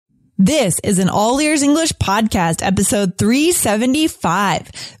This is an All Ears English podcast, episode 375.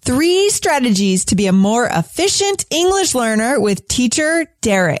 3 strategies to be a more efficient English learner with teacher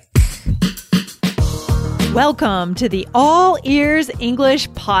Derek. Welcome to the All Ears English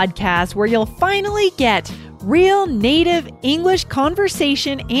podcast, where you'll finally get real native English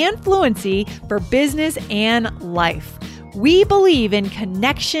conversation and fluency for business and life. We believe in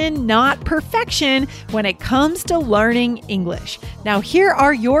connection, not perfection, when it comes to learning English. Now, here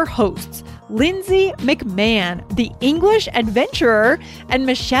are your hosts, Lindsay McMahon, the English adventurer, and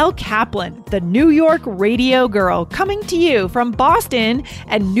Michelle Kaplan, the New York radio girl, coming to you from Boston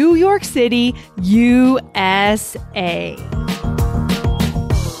and New York City, USA.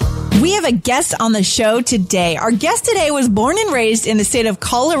 We have a guest on the show today. Our guest today was born and raised in the state of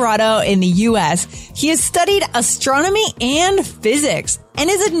Colorado in the U.S. He has studied astronomy and physics and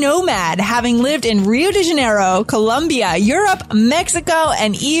is a nomad, having lived in Rio de Janeiro, Colombia, Europe, Mexico,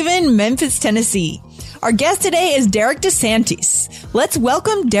 and even Memphis, Tennessee. Our guest today is Derek DeSantis. Let's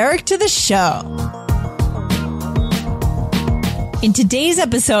welcome Derek to the show. In today's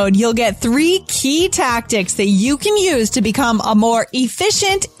episode, you'll get 3 key tactics that you can use to become a more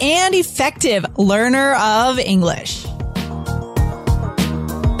efficient and effective learner of English.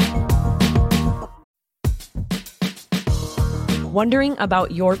 Wondering about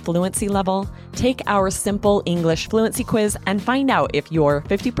your fluency level? Take our simple English fluency quiz and find out if you're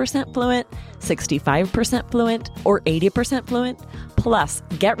 50% fluent, 65% fluent, or 80% fluent. Plus,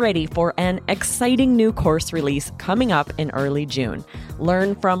 get ready for an exciting new course release coming up in early June.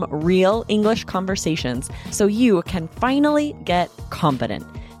 Learn from real English conversations so you can finally get confident.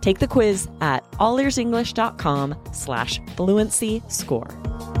 Take the quiz at allearsenglish.com/fluency score.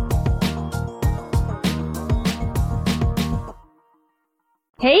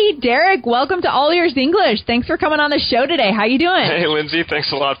 Hey, Derek, welcome to All Ears English. Thanks for coming on the show today. How you doing? Hey, Lindsay,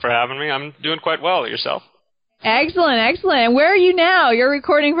 thanks a lot for having me. I'm doing quite well. Yourself? Excellent, excellent. And where are you now? You're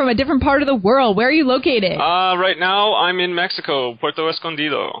recording from a different part of the world. Where are you located? Right now, I'm in Mexico, Puerto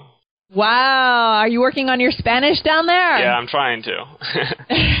Escondido. Wow. Are you working on your Spanish down there? Yeah, I'm trying to.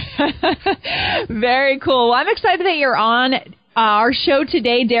 Very cool. Well, I'm excited that you're on our show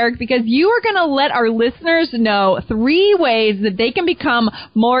today, Derek, because you are going to let our listeners know 3 ways that they can become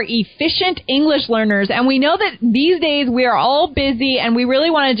more efficient English learners. And we know that these days we are all busy and we really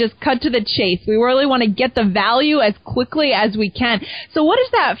want to just cut to the chase. We really want to get the value as quickly as we can. So what is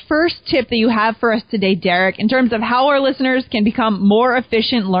that first tip that you have for us today, Derek, in terms of how our listeners can become more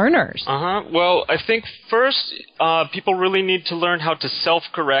efficient learners? Well, I think first, people really need to learn how to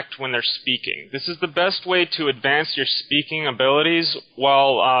self-correct when they're speaking. This is the best way to advance your speaking abilities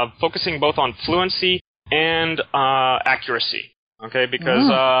while focusing both on fluency and accuracy. Okay, because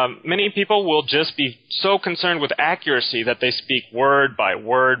many people will just be so concerned with accuracy that they speak word by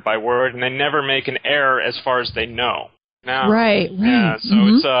word by word, and they never make an error as far as they know. Now, right. Yeah,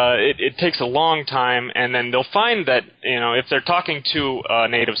 so it takes a long time, and then they'll find that, if they're talking to a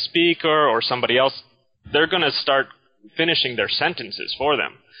native speaker or somebody else, they're going to start finishing their sentences for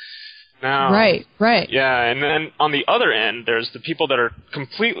them. Now, right. Yeah, and then on the other end, there's the people that are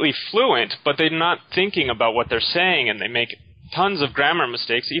completely fluent, but they're not thinking about what they're saying, and they make tons of grammar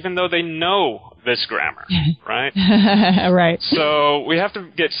mistakes, even though they know this grammar, right? Right. So we have to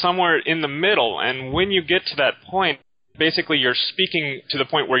get somewhere in the middle, and when you get to that point, basically you're speaking to the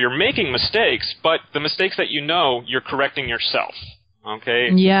point where you're making mistakes, but the mistakes that you know, you're correcting yourself. Okay?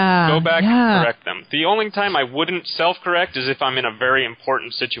 Yeah. Go back and correct them. The only time I wouldn't self-correct is if I'm in a very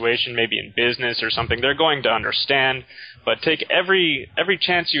important situation, maybe in business or something. They're going to understand, but take every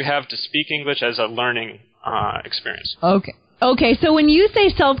chance you have to speak English as a learning experience. Okay, so when you say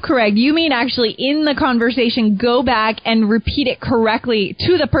self-correct, you mean actually in the conversation go back and repeat it correctly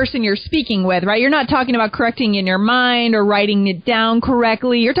to the person you're speaking with, right? You're not talking about correcting in your mind or writing it down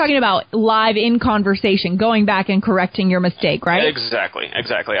correctly. You're talking about live in conversation, going back and correcting your mistake, right? Exactly.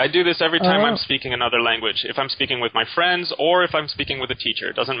 I do this every time I'm speaking another language. If I'm speaking with my friends or if I'm speaking with a teacher,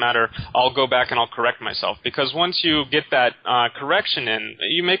 it doesn't matter. I'll go back and I'll correct myself, because once you get that correction in,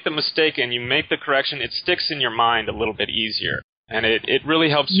 you make the mistake and you make the correction, it sticks in your mind a little bit easier. And it really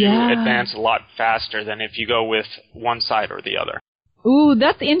helps you advance a lot faster than if you go with one side or the other. Ooh,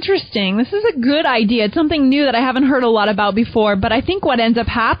 that's interesting. This is a good idea. It's something new that I haven't heard a lot about before. But I think what ends up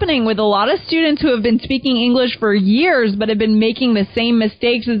happening with a lot of students who have been speaking English for years but have been making the same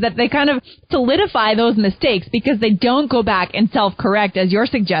mistakes is that they kind of solidify those mistakes because they don't go back and self-correct, as you're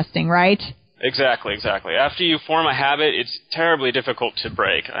suggesting, right? Exactly. After you form a habit, it's terribly difficult to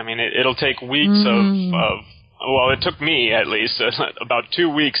break. I mean, it'll take weeks well, it took me, at least, about 2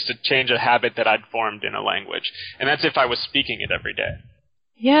 weeks to change a habit that I'd formed in a language. And that's if I was speaking it every day.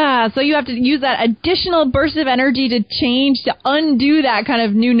 Yeah, so you have to use that additional burst of energy to undo that kind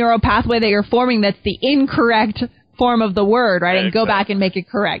of new neural pathway that you're forming that's the incorrect form of the word, right? And go back and make it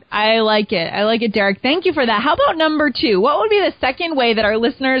correct. I like it, Derek. Thank you for that. How about number 2? What would be the second way that our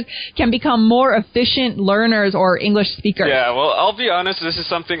listeners can become more efficient learners or English speakers? Yeah, well, I'll be honest, this is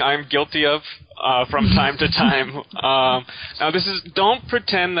something I'm guilty of from time to time. Now, this is, don't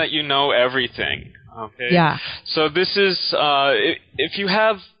pretend that you know everything. Okay. Yeah. So this is if you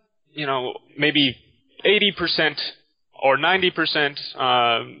have, maybe 80% or 90%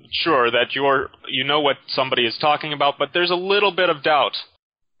 sure that you know what somebody is talking about, but there's a little bit of doubt,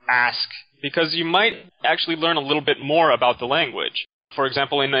 ask, because you might actually learn a little bit more about the language. For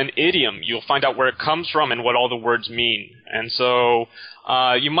example, in an idiom, you'll find out where it comes from and what all the words mean. And so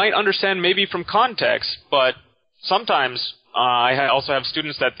you might understand maybe from context, but sometimes I also have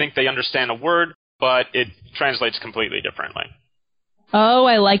students that think they understand a word, but it translates completely differently. Oh,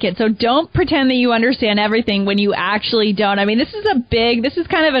 I like it. So don't pretend that you understand everything when you actually don't. I mean, this is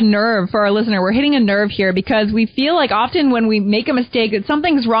kind of a nerve for our listener. We're hitting a nerve here because we feel like often when we make a mistake that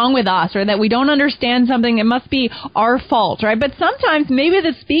something's wrong with us or that we don't understand something, it must be our fault, right? But sometimes maybe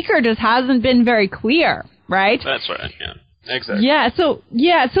the speaker just hasn't been very clear, right? That's right, yeah. Exactly.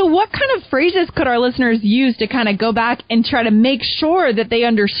 So what kind of phrases could our listeners use to kind of go back and try to make sure that they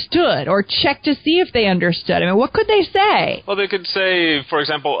understood or check to see if they understood? I mean, what could they say? Well, they could say, for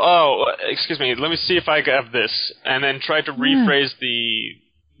example, oh, excuse me, let me see if I have this, and then try to rephrase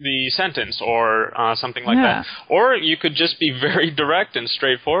the sentence or something like that. Or you could just be very direct and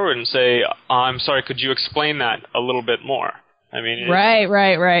straightforward and say, I'm sorry, could you explain that a little bit more? I mean,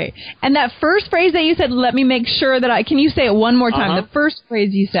 right. And that first phrase that you said, let me make sure that can you say it one more time? The first phrase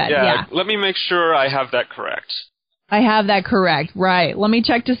you said. Yeah. Let me make sure I have that correct. I have that correct. Right. Let me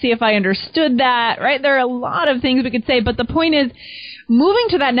check to see if I understood that. Right. There are a lot of things we could say, but the point is moving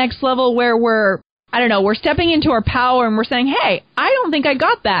to that next level where we're stepping into our power and we're saying, hey, I don't think I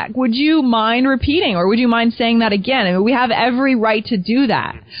got that. Would you mind repeating or would you mind saying that again? I mean, we have every right to do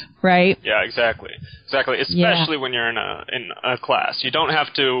that, right? Yeah, exactly. Especially when you're in a class. You don't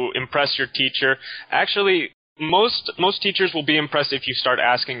have to impress your teacher. Actually, most teachers will be impressed if you start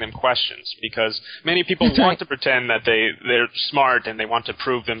asking them questions because many people want to pretend that they're smart and they want to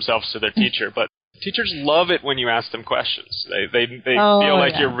prove themselves to their teacher, but teachers love it when you ask them questions. They feel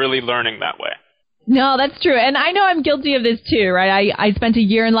like you're really learning that way. No, that's true. And I know I'm guilty of this too, right? I spent a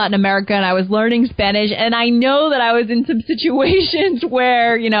year in Latin America and I was learning Spanish and I know that I was in some situations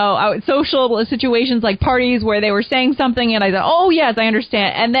where, social situations like parties where they were saying something and I thought, oh yes, I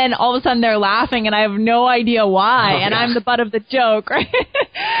understand. And then all of a sudden they're laughing and I have no idea why and I'm the butt of the joke, right?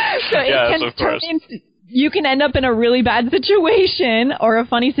 So it can turn into... You can end up in a really bad situation or a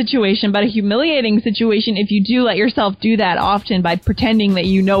funny situation, but a humiliating situation if you do let yourself do that often by pretending that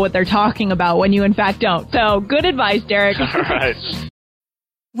you know what they're talking about when you in fact don't. So good advice, Derek. All right.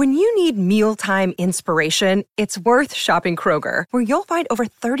 When you need mealtime inspiration, it's worth shopping Kroger, where you'll find over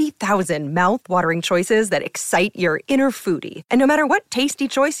 30,000 mouth-watering choices that excite your inner foodie. And no matter what tasty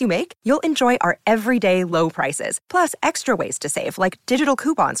choice you make, you'll enjoy our everyday low prices, plus extra ways to save, like digital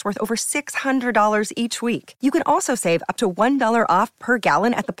coupons worth over $600 each week. You can also save up to $1 off per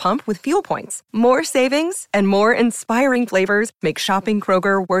gallon at the pump with fuel points. More savings and more inspiring flavors make shopping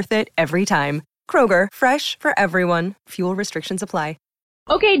Kroger worth it every time. Kroger, fresh for everyone. Fuel restrictions apply.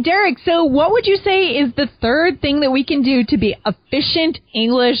 Okay, Derek, so what would you say is the third thing that we can do to be efficient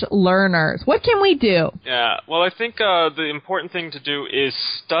English learners? What can we do? Yeah, well, I think the important thing to do is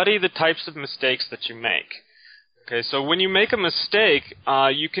study the types of mistakes that you make. Okay, so when you make a mistake,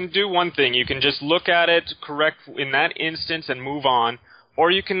 you can do one thing. You can just look at it, correct in that instance, and move on. Or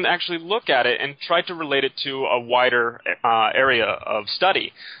you can actually look at it and try to relate it to a wider area of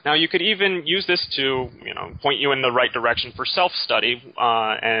study. Now, you could even use this to, point you in the right direction for self-study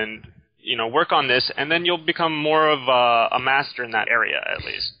and, work on this, and then you'll become more of a master in that area, at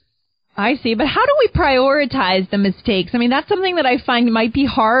least. I see. But how do we prioritize the mistakes? I mean, that's something that I find might be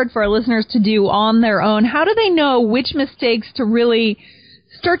hard for our listeners to do on their own. How do they know which mistakes to really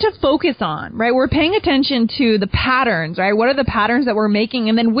start to focus on, right? We're paying attention to the patterns, right? What are the patterns that we're making?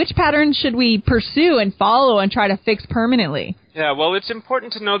 And then which patterns should we pursue and follow and try to fix permanently? Yeah, well, it's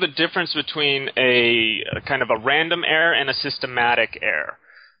important to know the difference between a kind of a random error and a systematic error.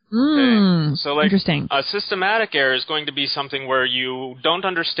 Okay. So, interesting. A systematic error is going to be something where you don't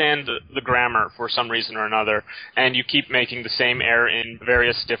understand the grammar for some reason or another, and you keep making the same error in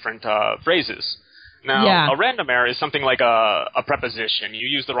various different phrases. Now, a random error is something like a preposition. You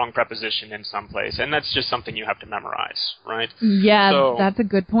use the wrong preposition in some place, and that's just something you have to memorize, right? Yeah, that's a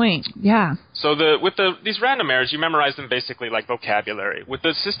good point. Yeah. So with these random errors, you memorize them basically like vocabulary. With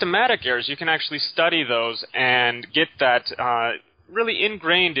the systematic errors, you can actually study those and get that really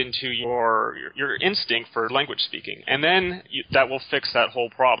ingrained into your instinct for language speaking, and then that will fix that whole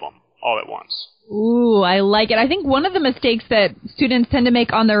problem all at once. Ooh, I like it. I think one of the mistakes that students tend to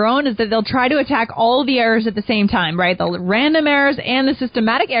make on their own is that they'll try to attack all the errors at the same time, right? The random errors and the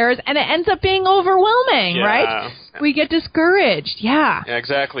systematic errors, and it ends up being overwhelming, right? We get discouraged. Yeah,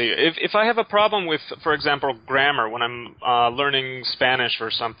 exactly. If I have a problem with, for example, grammar when I'm learning Spanish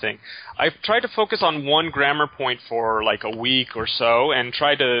or something, I try to focus on one grammar point for like a week or so and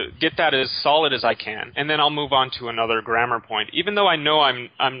try to get that as solid as I can, and then I'll move on to another grammar point, even though I know I'm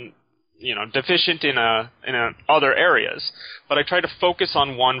deficient in other areas, but I try to focus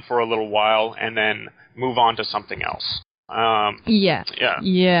on one for a little while and then move on to something else. Yeah,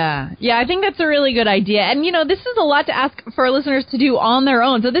 I think that's a really good idea. And, this is a lot to ask for our listeners to do on their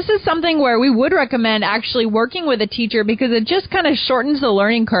own. So this is something where we would recommend actually working with a teacher because it just kind of shortens the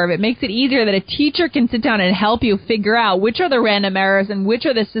learning curve. It makes it easier that a teacher can sit down and help you figure out which are the random errors and which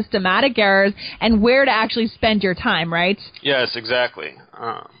are the systematic errors and where to actually spend your time, right? Yes, exactly.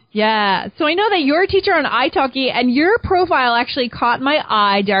 Yeah. So I know that you're a teacher on italki, and your profile actually caught my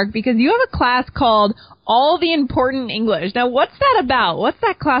eye, Derek, because you have a class called All the Important English. Now, what's that about? What's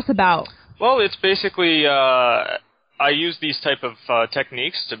that class about? Well, it's basically I use these type of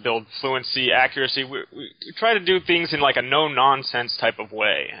techniques to build fluency, accuracy. We try to do things in like a no-nonsense type of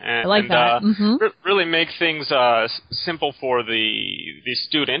way. And, I like that. Really make things simple for the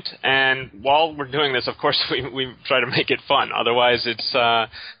student. And while we're doing this, of course, we try to make it fun. Otherwise, it's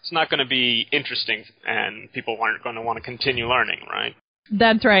not going to be interesting, and people aren't going to want to continue learning, right?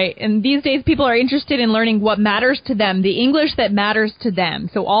 That's right. And these days, people are interested in learning what matters to them, the English that matters to them.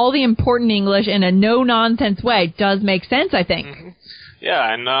 So all the important English in a no-nonsense way does make sense, I think. Mm-hmm.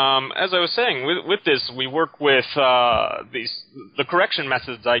 Yeah, and as I was saying, with this, we work with the correction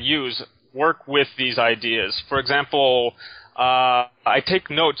methods I use work with these ideas. For example, I take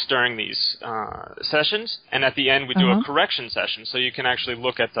notes during these sessions, and at the end we do a correction session, so you can actually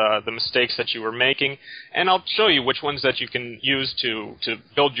look at the mistakes that you were making, and I'll show you which ones that you can use to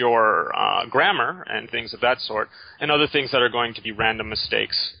build your grammar and things of that sort, and other things that are going to be random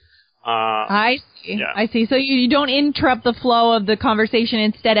mistakes. I see. Yeah. I see. So you don't interrupt the flow of the conversation.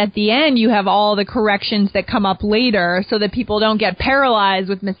 Instead, at the end, you have all the corrections that come up later so that people don't get paralyzed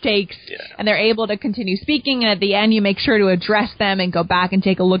with mistakes and they're able to continue speaking. And at the end, you make sure to address them and go back and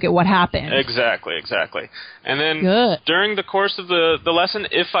take a look at what happened. Exactly. And then during the course of the lesson,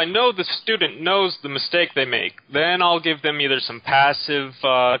 if I know the student knows the mistake they make, then I'll give them either some passive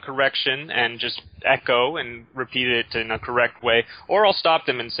correction and just echo and repeat it in a correct way, or I'll stop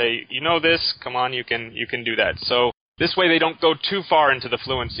them and say, you know this, come on, you can do that. So this way they don't go too far into the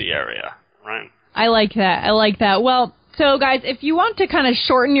fluency area, right? I like that. Well, so guys, if you want to kind of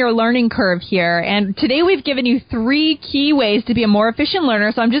shorten your learning curve here, and today we've given you 3 key ways to be a more efficient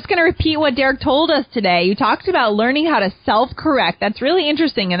learner, so I'm just going to repeat what Derek told us today. You talked about learning how to self-correct. That's really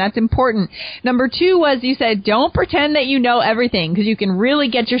interesting, and that's important. Number 2 was you said don't pretend that you know everything, because you can really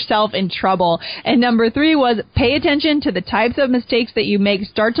get yourself in trouble. And number 3 was pay attention to the types of mistakes that you make.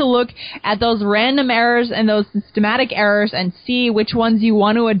 Start to look at those random errors and those systematic errors and see which ones you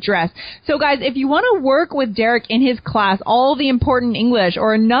want to address. So guys, if you want to work with Derek in his class, All the Important English,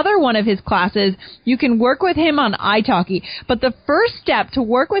 or another one of his classes, you can work with him on italki. But the first step to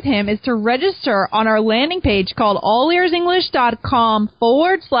work with him is to register on our landing page called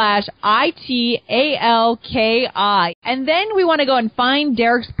allearsenglish.com/ITALKI. And then we want to go and find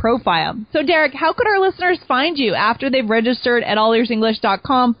Derek's profile. So Derek, how could our listeners find you after they've registered at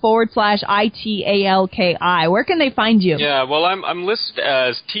allearsenglish.com/ITALKI? Where can they find you? Yeah, well, I'm listed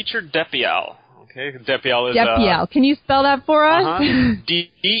as Teacher Depial. Okay, Depial is... Depial. Can you spell that for us?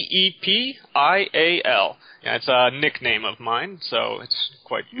 Depial. Yeah, it's a nickname of mine, so it's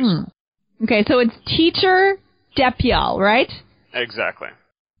quite useful. Okay, so it's Teacher Depial, right? Exactly.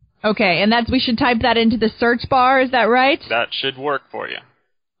 Okay, and we should type that into the search bar, is that right? That should work for you.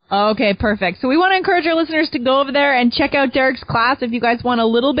 Okay, perfect. So we want to encourage our listeners to go over there and check out Derek's class if you guys want a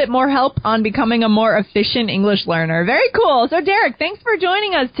little bit more help on becoming a more efficient English learner. Very cool. So Derek, thanks for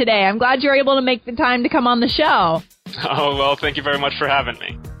joining us today. I'm glad you're able to make the time to come on the show. Oh, well, thank you very much for having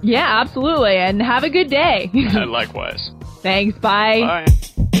me. Yeah, absolutely. And have a good day. Likewise. Thanks. Bye. Bye.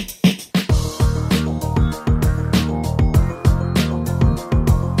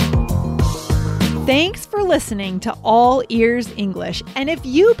 Thanks for listening to All Ears English. And if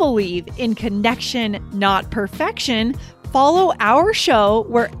you believe in connection, not perfection, follow our show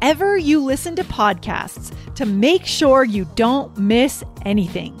wherever you listen to podcasts to make sure you don't miss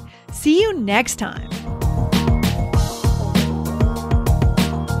anything. See you next time.